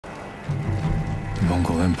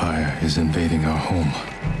Mongol Empire is invading our home.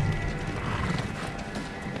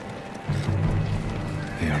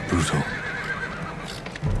 They are brutal,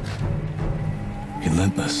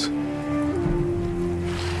 relentless,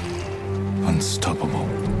 unstoppable.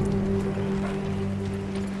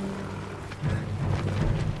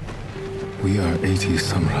 We are 80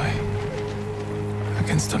 samurai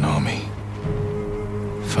against an army,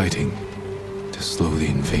 fighting to slow the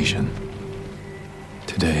invasion.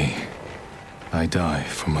 Today, I die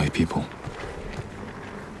for my people.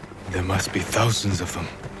 There must be thousands of them.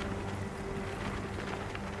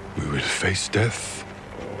 We will face death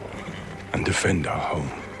and defend our home.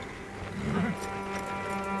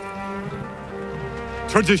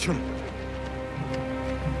 Tradition,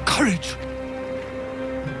 courage,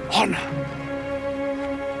 honor.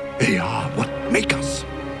 They are what make us.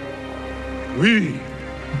 We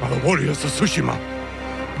are the warriors of Tsushima.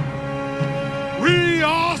 We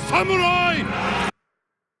are samurai!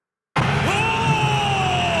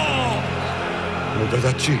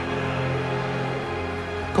 Nodadachi,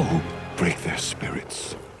 go break their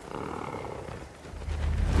spirits.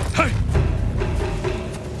 Hey!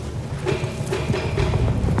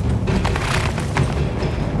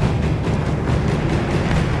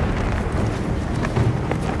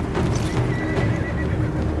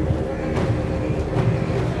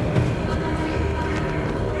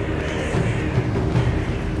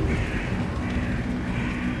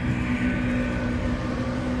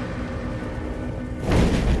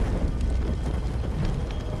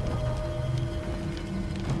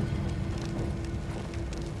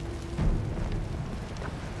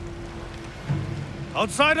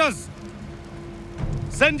 Outsiders!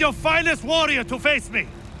 Send your finest warrior to face me!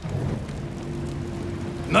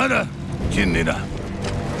 Nada, Jinnida.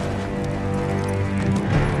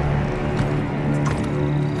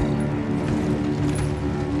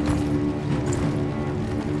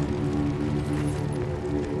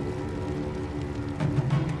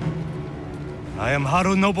 I am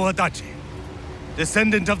Harunobu Adachi,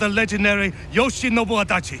 descendant of the legendary Yoshinobu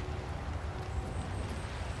Adachi.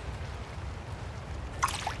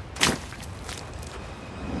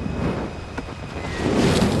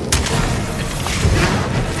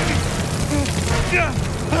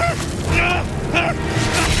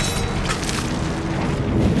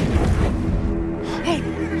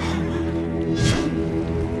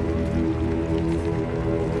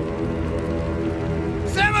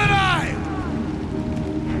 Samurai!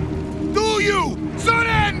 Do you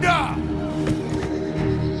surrender?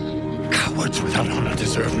 Cowards without honor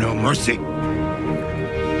deserve no mercy. No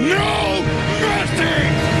mercy!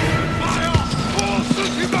 Fire for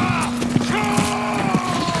Tsushima!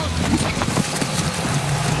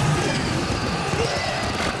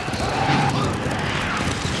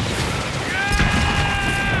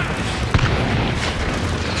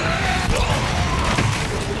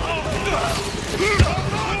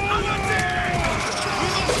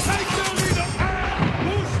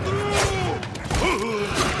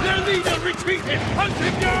 Retreated! Hunt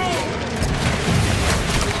him down!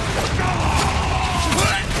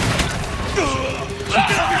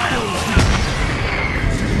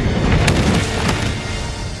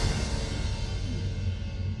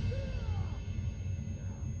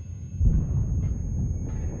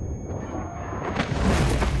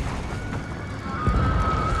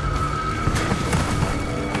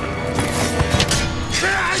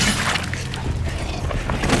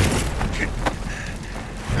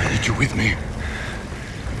 I need you with me.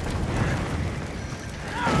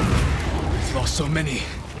 We've lost so many.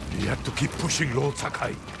 We have to keep pushing Lord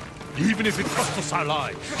Sakai, even if it costs us our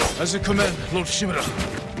lives. As you command, Lord Shimura.